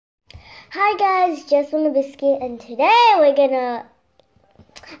Hi guys, just want a biscuit, and today I'm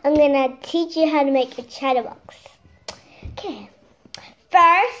gonna teach you how to make a chatterbox. Okay,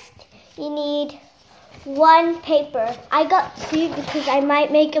 first you need one paper. I got two because I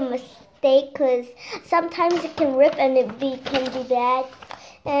might make a mistake because sometimes it can rip and can be bad.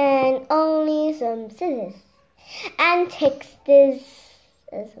 And only some scissors and textures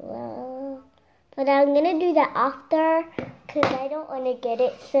as well. But I'm gonna do that after because I don't want to get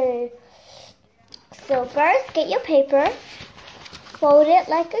it. So first, get your paper, fold it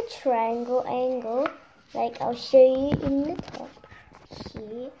like a triangle angle, like I'll show you in the top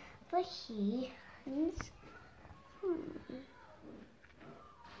here for hands.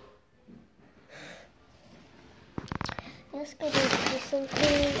 Let's go do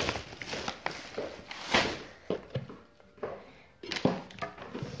something.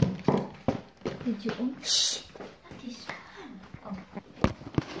 Did you own? Shh. That is fun. Oh.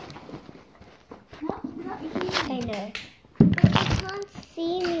 Not here. I know. But you can't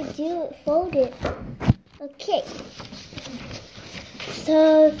see me do it. Fold it. Okay.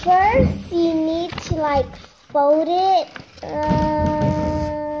 So first you need to fold it.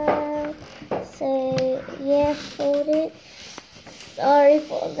 So yeah, fold it. Sorry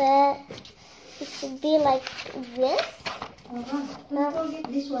for that. It should be like this. Fold it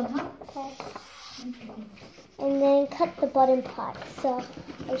this one, huh? Okay. And then cut the bottom part. So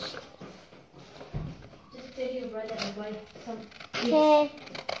I should. Just tell your brother to buy some. Okay.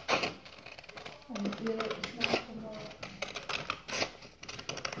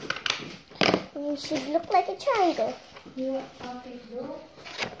 It should look like a triangle.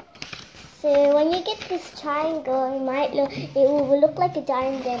 So when you get this triangle, it will look like a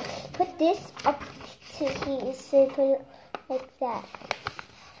diamond. Then put this up to here. So put it like that.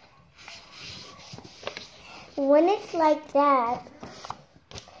 When it's like that,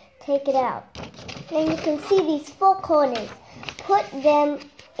 take it out. Then you can see these four corners. Put them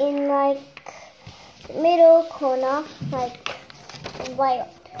in the middle corner, right.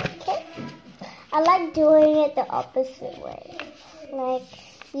 Okay. I like doing it the opposite way.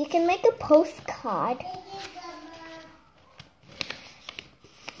 You can make a postcard.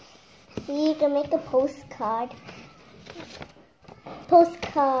 You can make a postcard.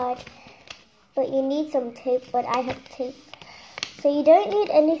 But you need some tape, but I have tape. So you don't need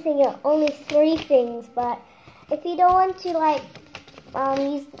anything else, only 3 things. But if you don't want to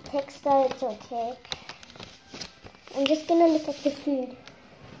use the texture, it's okay. I'm just gonna look at the food.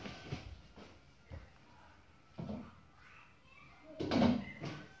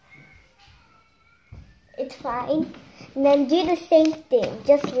 It's fine. And then do the same thing.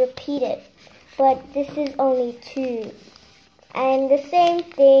 Just repeat it. But this is only 2. And the same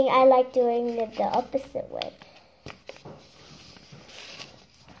thing, I like doing it the opposite way.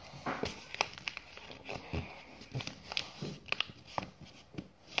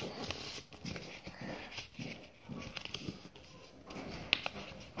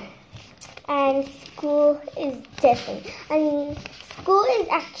 And school is different. School is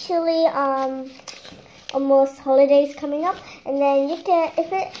actually almost holidays coming up, and then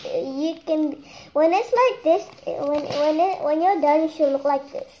when it's like this, when you're done, it should look like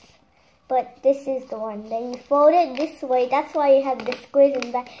this. But this is the one. Then you fold it this way. That's why you have the squares in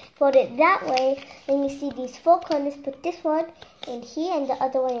the back. Fold it that way. Then you see these 4 corners. Put this one in here and the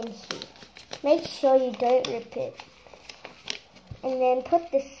other one in here. Make sure you don't rip it. And then do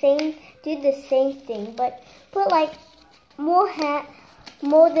the same thing, but put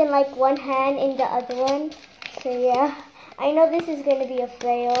more than one hand in the other one. So yeah, I know this is going to be a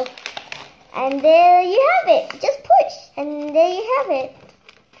fail. And there you have it. Just push, and there you have it.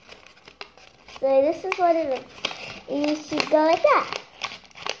 So this is what it looks. You should go like that.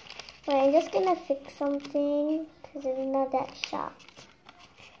 Wait, I'm just going to fix something because it's not that sharp.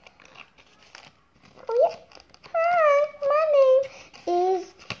 Oh yeah. Hi, my name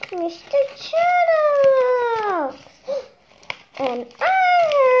is Mr. Chatterbox. And I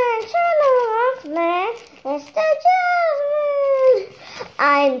am Chatterbox, Mr. Jasmine.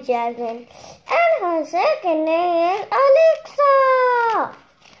 I'm Jasmine. And her second name is Alexa.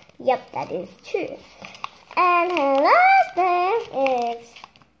 Yep, that is true. And her last name is...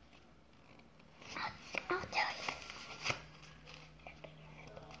 I'll tell you.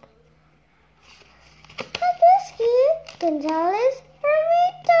 Hibiscus Gonzalez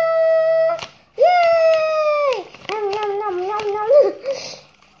Hermita. Yay! Nom nom nom nom nom.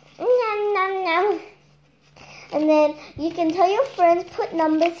 Nom nom nom. And then you can tell your friends, put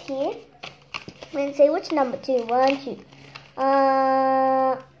numbers here. And say which number? 2, 1, 2.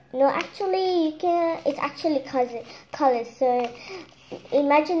 No, actually, you can. It's actually colors. So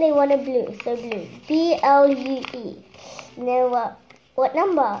imagine they want a blue. So blue. BLUE. And then what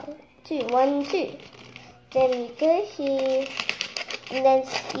number? 2. 1, 2. Then you go here. And then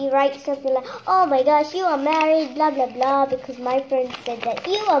you write something like, oh my gosh, you are married, blah, blah, blah, because my friend said that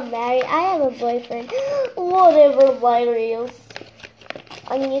you are married, I have a boyfriend, whatever virus.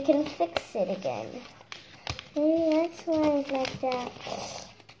 And you can fix it again. Maybe that's why it's like that.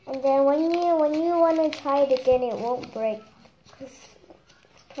 And then when you want to try it again, it won't break, because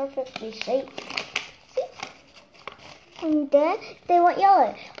it's perfectly safe. See? And then they want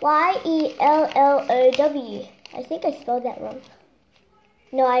yellow. YELLOW. I think I spelled that wrong.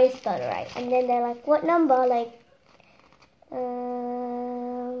 No, I spelled it right. And then they're like, what number? Like, 8?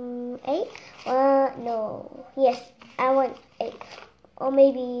 No. Yes, I want 8. Or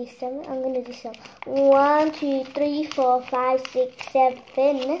maybe 7. I'm going to do 7. 1, 2, 3, 4, 5, 6, 7.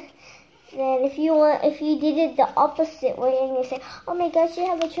 Then if you did it the opposite way and you say, oh my gosh, you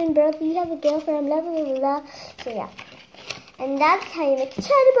have a twin brother, you have a girlfriend, blah, blah, blah, blah. So yeah. And that's how you make a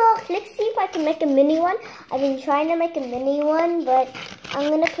chatterbox. Let's see if I can make a mini one. I've been trying to make a mini one, but I'm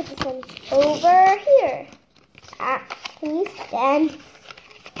going to put this one over here. Can you stand?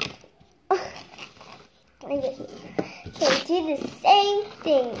 Okay, do the same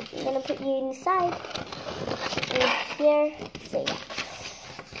thing. I'm going to put you inside. And here. So yeah.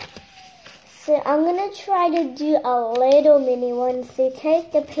 So I'm going to try to do a little mini one. So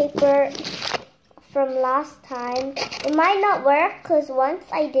take the paper from last time. It might not work because once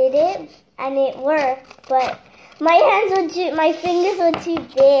I did it and it worked, but my fingers were too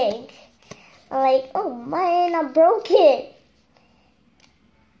big. I'm like, oh man, I broke it.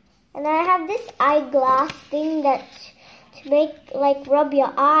 And I have this eyeglass thing that to make like rub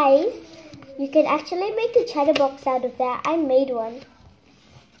your eyes. You can actually make a chatterbox out of that. I made one.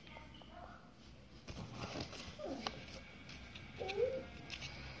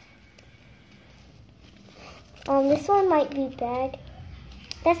 This one might be bad.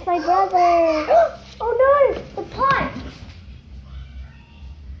 That's my brother. Oh no, the pot.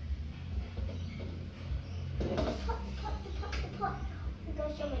 The pot. Oh my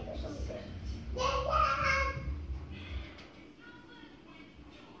gosh, oh my gosh, oh my gosh.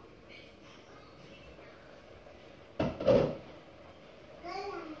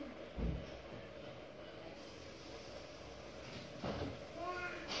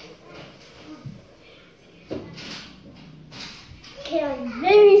 Okay, I'm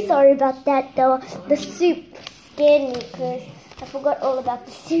very sorry about that though. The soup scared me because I forgot all about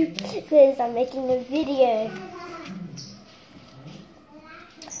the soup because I'm making a video.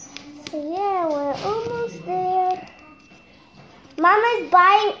 So yeah, we're almost there. Mama's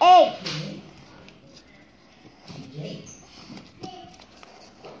buying eggs.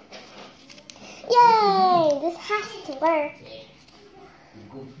 Yay! This has to work.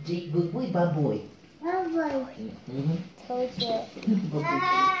 Good boy, bad boy. Bad boy. Told you.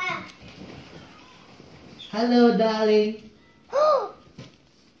 Hello, darling.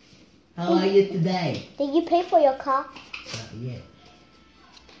 How are you today? Did you pay for your car? Yeah.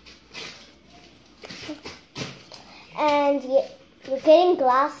 And you're getting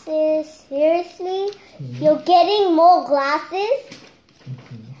glasses. Seriously? You're getting more glasses?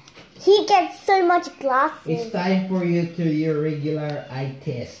 He gets so much glasses. It's time for you to your regular eye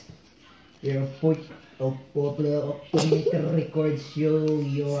test. Your optometer records show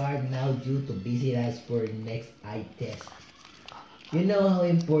you are now due to visit us for next eye test. You know how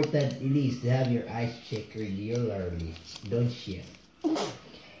important it is to have your eyes checked regularly, don't you?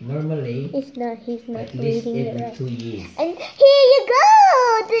 Normally, he's not at least reading every it right. 2 years. And here you go,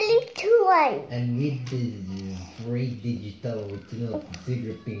 the little one. And with the free digital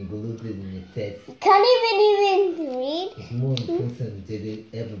fingerprint glued in your test, Can't even read. it's more important to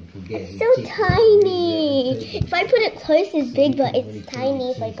ever forget. It's so tiny. If I put it close, it's big, but it's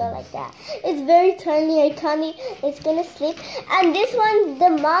tiny if I go like that. It's very tiny. It's gonna slip. And this one's the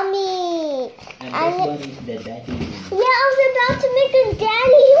mommy. And this one is the daddy. Yeah, I was about to make a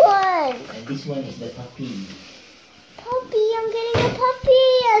daddy one. And this one is the puppy. Puppy, I'm getting a puppy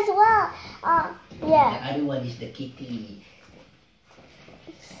as well. Yeah. The other one is the kitty.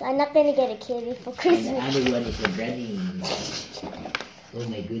 So I'm not gonna get a kitty for And Christmas. the other one is the granny. Oh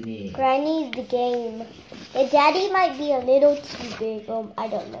my goodness. Granny's the game. The daddy might be a little too big. I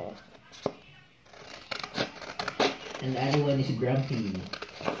don't know. And the other one is grumpy.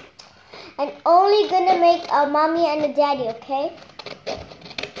 I'm only gonna make a mommy and a daddy, okay?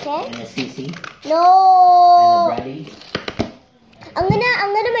 Okay? And a sissy. No. And a brother. I'm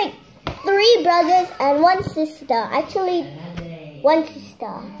gonna make 3 brothers and 1 sister. Actually, one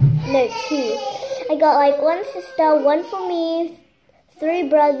sister. No, two. I got like one sister, one for me, 3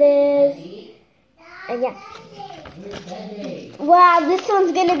 brothers, and yeah. Wow, this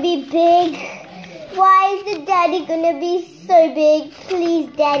one's gonna be big. Why is the daddy gonna be so big? Please,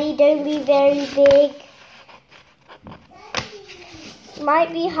 daddy, don't be very big.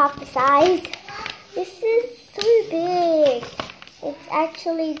 Might be half the size. This is so big. It's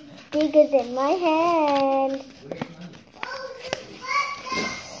actually bigger than my hand.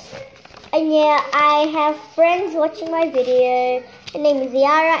 And yeah, I have friends watching my video. Her name is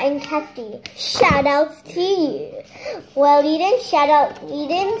Yara and Kathy. Shout outs to you. Well, you didn't shout out, you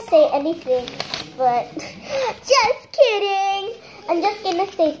didn't say anything, but just kidding. I'm just gonna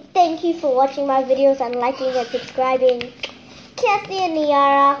say thank you for watching my videos and liking and subscribing. Kathy and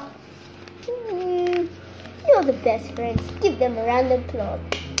Yara, you're the best friends. Give them a round of applause.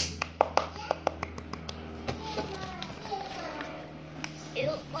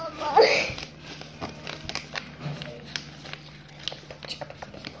 Ew, mama.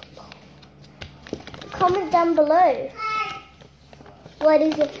 Comment down below. What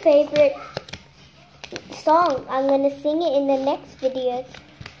is your favorite song? I'm gonna sing it in the next video.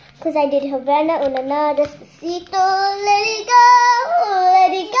 Cause I did Havana, Unana, Despacito, let it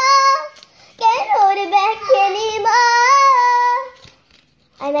go, can't hold it back anymore.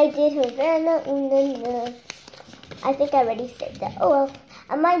 And I did Havana, Unana. I think I already said that. Oh well,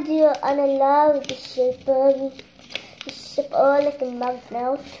 I might do it on a love with the shape of you. The shape like a mouth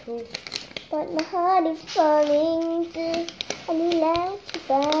now too. But my heart is falling too, and you like your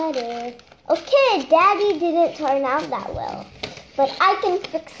body. Okay, daddy didn't turn out that well, but I can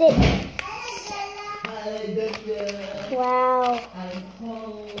fix it. Wow.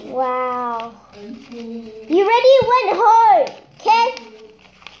 Wow. You already went home, okay?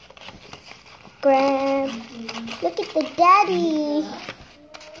 Grand. Look at the daddy.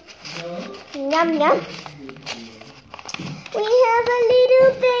 Yum yum. We have a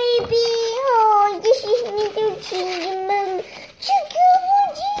little baby. Oh, this is little children.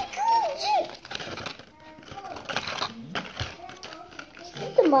 This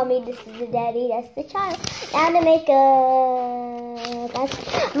is the mommy, this is the daddy, that's the child. Now to make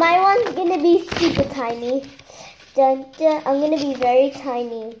my one's gonna be super tiny. Dun, dun, I'm gonna be very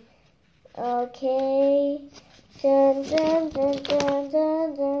tiny. Okay. Dun, dun, dun, dun,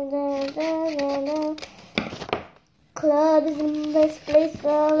 dun, dun, dun, dun, dun, dun. Club is the best place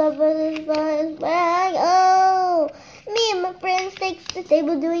all over this bus. Oh, me and my friends take the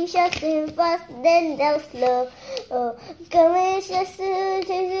table doing shots and fast, then they'll slow. Oh, going just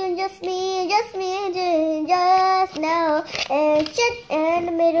me, just now. And shut in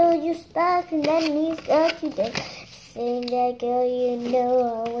the middle, you spark, and then me start to dance. Sing that girl, you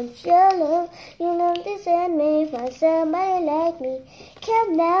know I want your love. You know this and me, find somebody like me.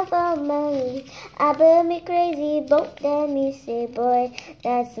 Come now for money. I burn me crazy, both them me say, boy,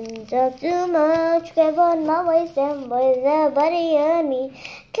 that's some talk too much. Grab on my waist and boys, everybody on me.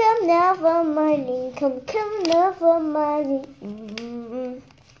 Come now for money, come now for money.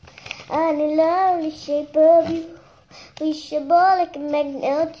 I love the shape of you. We should ball like a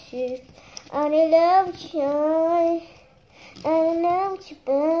magnet too. I love you, I love your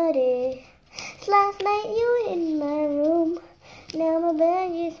body. Last night you were in my room. Now my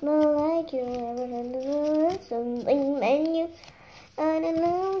bed you smell like you ever had something menu. I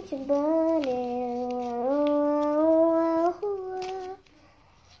love your body.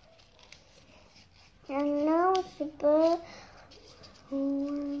 I love your body.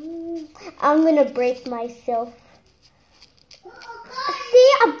 I'm gonna break myself. See,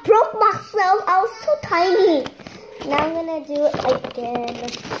 I broke myself. I was too tiny. Now I'm gonna do it again.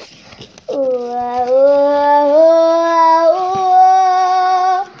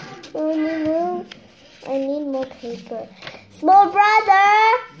 I need more paper. Small brother,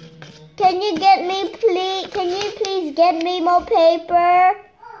 can you get me please? Can you please get me more paper?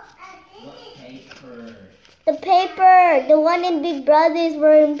 What paper? The paper, the one in Big Brother's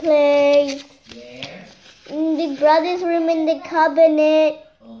room, please. Where? In Big Brother's room in the cabinet.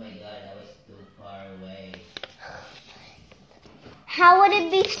 Oh my god, that was too far away. How would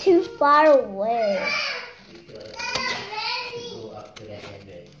it be too far away? Because you go up to the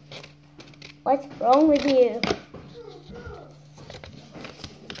entrance. What's wrong with you?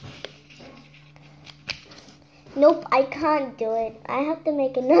 Nope, I can't do it. I have to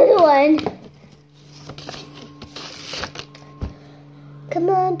make another one. Come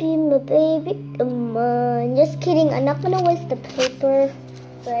on, be my baby, come on. Just kidding, I'm not gonna waste the paper,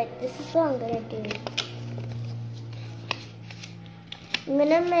 but this is what I'm gonna do. I'm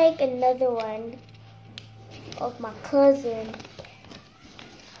gonna make another one of my cousin.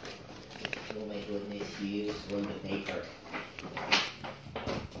 Oh my goodness, you used all the paper.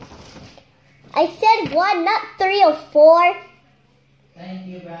 I said 1, not 3 or 4. Thank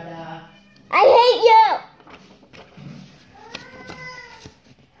you, brother. I hate you.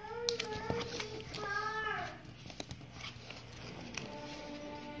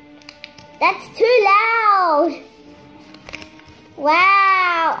 That's too loud.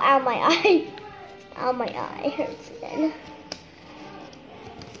 Wow. Ow, my eye. Ow, my eye hurts again.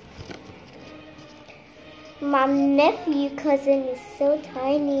 My nephew cousin is so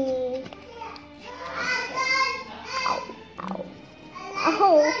tiny. Ow, ow,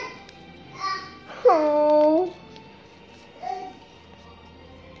 ow. Oh.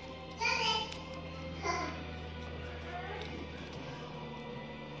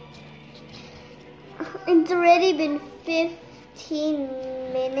 It's already been 15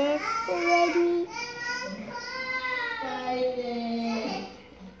 minutes already.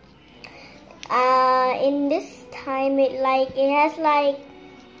 In this time it has like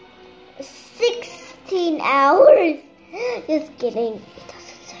 16 hours. Just kidding. It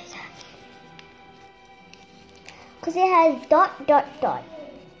doesn't say that. Cause it has ...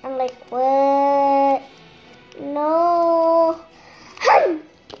 I'm like, what? No.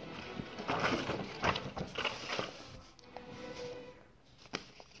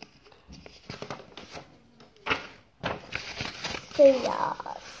 So yeah,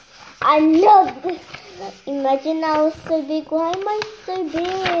 I love this. Imagine I was so big. Why am I so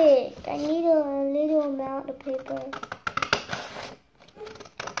big? I need a little amount of paper.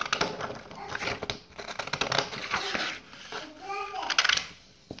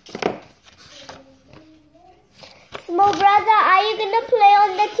 Small brother, are you gonna play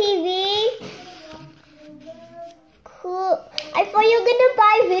on the TV? Cool. I thought you were gonna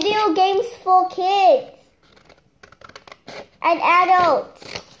buy video games for kids and adults,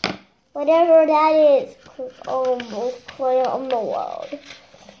 whatever that is. Most player in the world.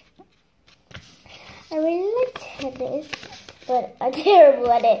 I really like tennis, but I'm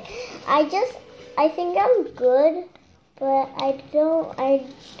terrible at it. I think I'm good, but I don't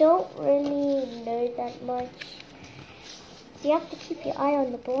really know that much. You have to keep your eye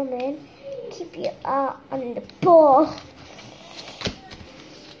on the ball, man. Keep your eye on the ball.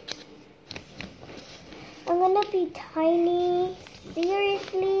 I'm gonna be tiny.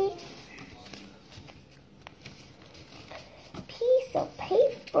 Seriously? Piece of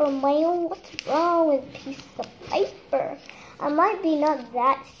paper, man. What's wrong with piece of paper? I might be not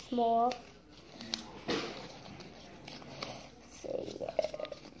that small. So yeah.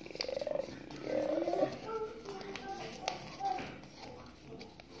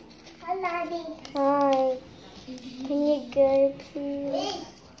 Hi, Daddy. Hi. Can you go, please?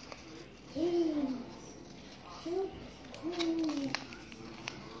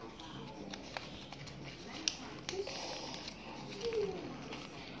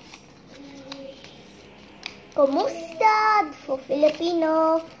 Kumusta for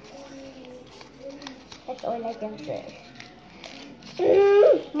Filipino? That's all I can say.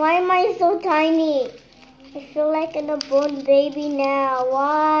 Why am I so tiny? I feel like an unborn baby now.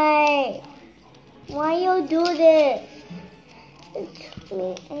 Why? Why you do this? It took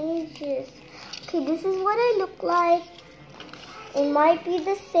me ages. Okay, this is what I look like. It might be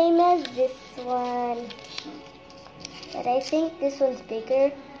the same as this one, but I think this one's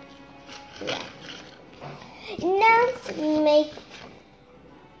bigger. Yeah. Now let's make.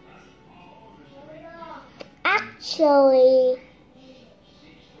 Actually,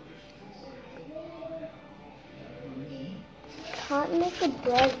 can't make a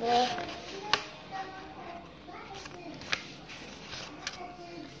brother.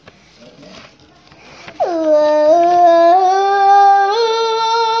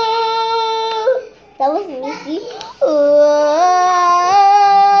 That was me, see?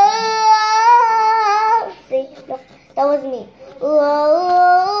 See, look, that was me.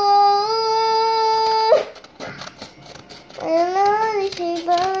 I know the shape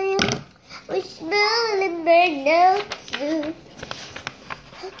of you, which really burned out too.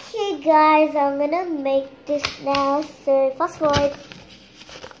 Okay, guys, I'm gonna make this now. So, fast forward.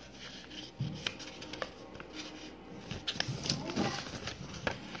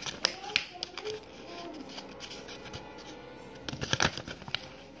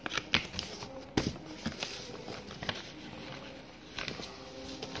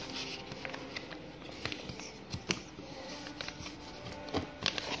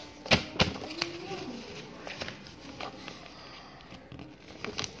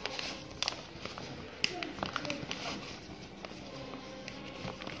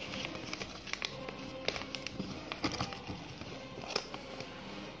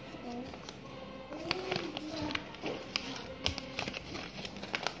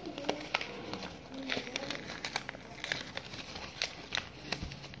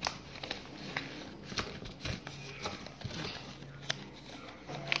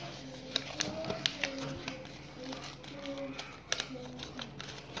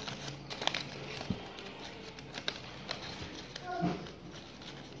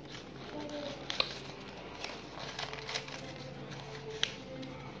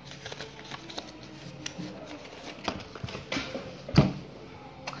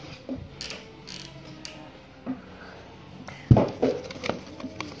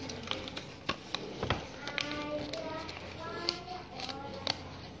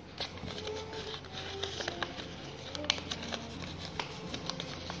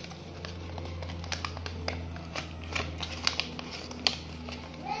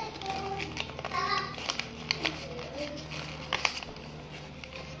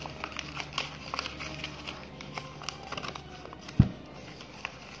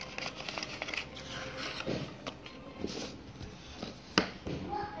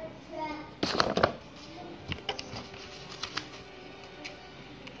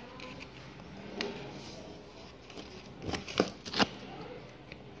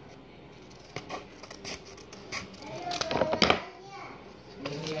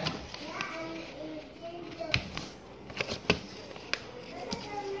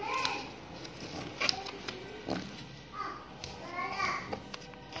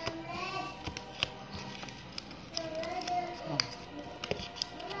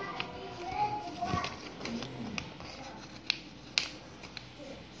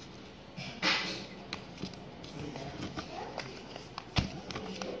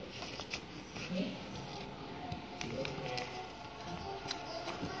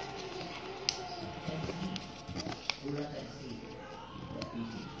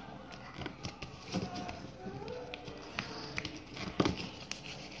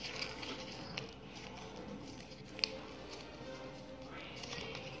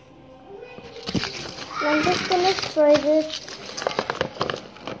 for this.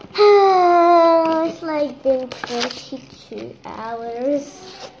 It's like been 22 hours.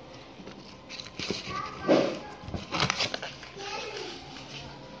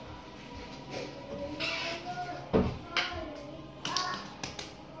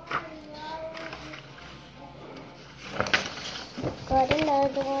 Got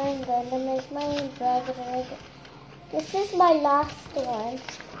another one, gonna make my brother. This is my last one.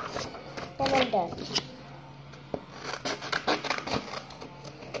 Then I'm done.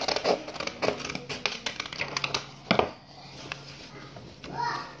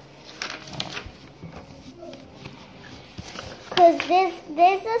 Cause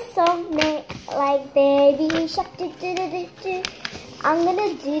there's a song named like Baby Shark do do do do do. I'm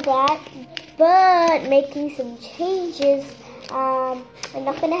gonna do that, but making some changes. I'm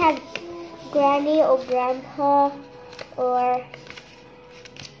not gonna have Granny or Grandpa or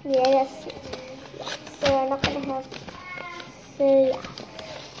so I'm not gonna have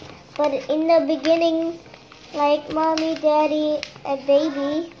But in the beginning, like Mommy, Daddy, and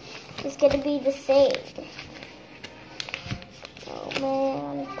Baby is gonna be the same. Oh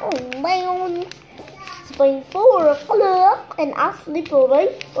man, it's been 4 o'clock and I sleep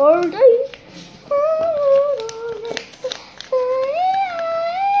awake all day.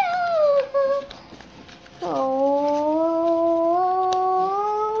 Oh,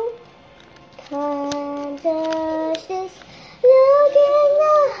 can't touch this. Look in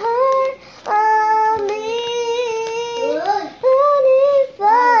the heart of me.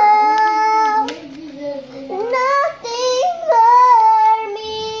 Nothing for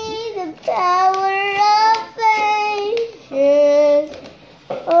me. The power of patience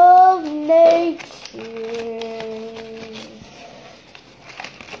of nature.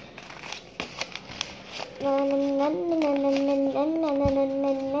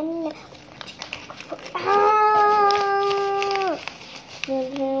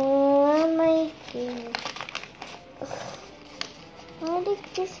 How did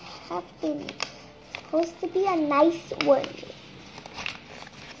this happen? It's supposed to be a nice one.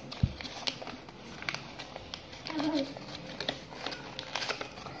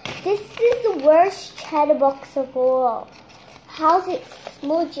 This is the worst chatterbox of all. How's it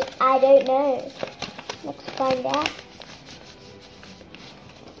smudge? I don't know. Let's find out.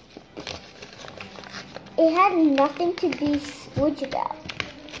 It had nothing to be smudged about.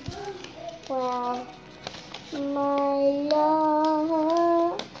 Wow. My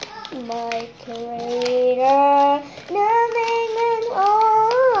love, my creator, nothing at all.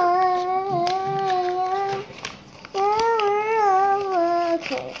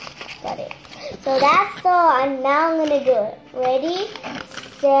 Okay, got it. So that's all, and now I'm gonna do it. Ready,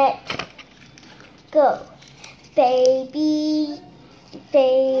 set, go. Baby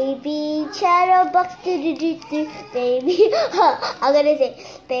chatterbox do do do do. Baby, I'm gonna say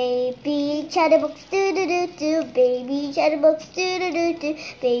baby chatterbox do do do do. Baby chatterbox do do do do.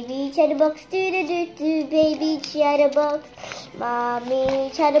 Baby chatterbox do do do do. Baby chatterbox.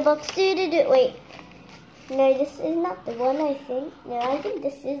 Mommy chatterbox do do do. Wait. No, this is not the one, I think. No, I think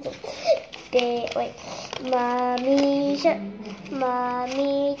this is the... Wait. Mommy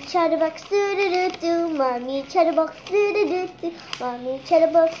chatterbox do-do-do-do. Mommy chatterbox do-do-do-do. Mommy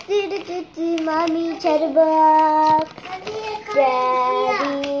chatterbox do-do-do-do. Mommy chatterbox.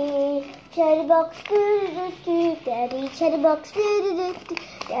 Daddy chatterbox do-do-do-do. Daddy chatterbox do-do-do-do.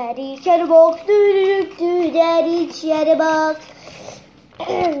 Daddy chatterbox do-do-do-do. Daddy chatterbox.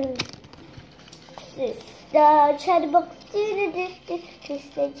 Sister chatterbox do-do-do-do.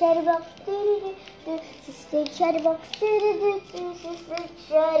 Sister chatterbox do-do-do-do. Sister chatterbox do-do-do-do. Sister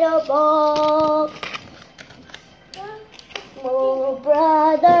chatterbox. Small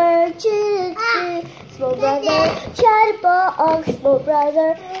brother choo-choo. Small brother chatterbox. Small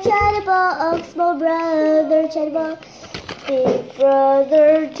brother chatterbox. Small brother chatterbox. Big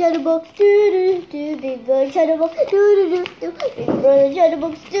brother chatterbox do-do-do. Big brother chatterbox do-do-do-do. Big brother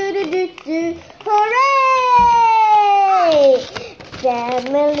chatterbox do-do-do-do. Hooray!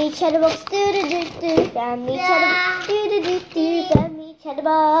 Family chatterbox do-do-do-do. Family chatterbox do-do-do-do. Family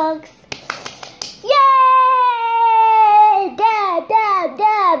chatterbox. Yay! Dab, dab,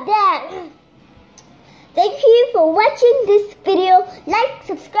 dab, dab. Thank you for watching this video. Like,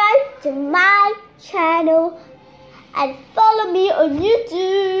 subscribe to my channel. And follow me on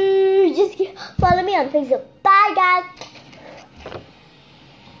YouTube. Just follow me on Facebook. Bye, guys.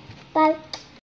 Bye.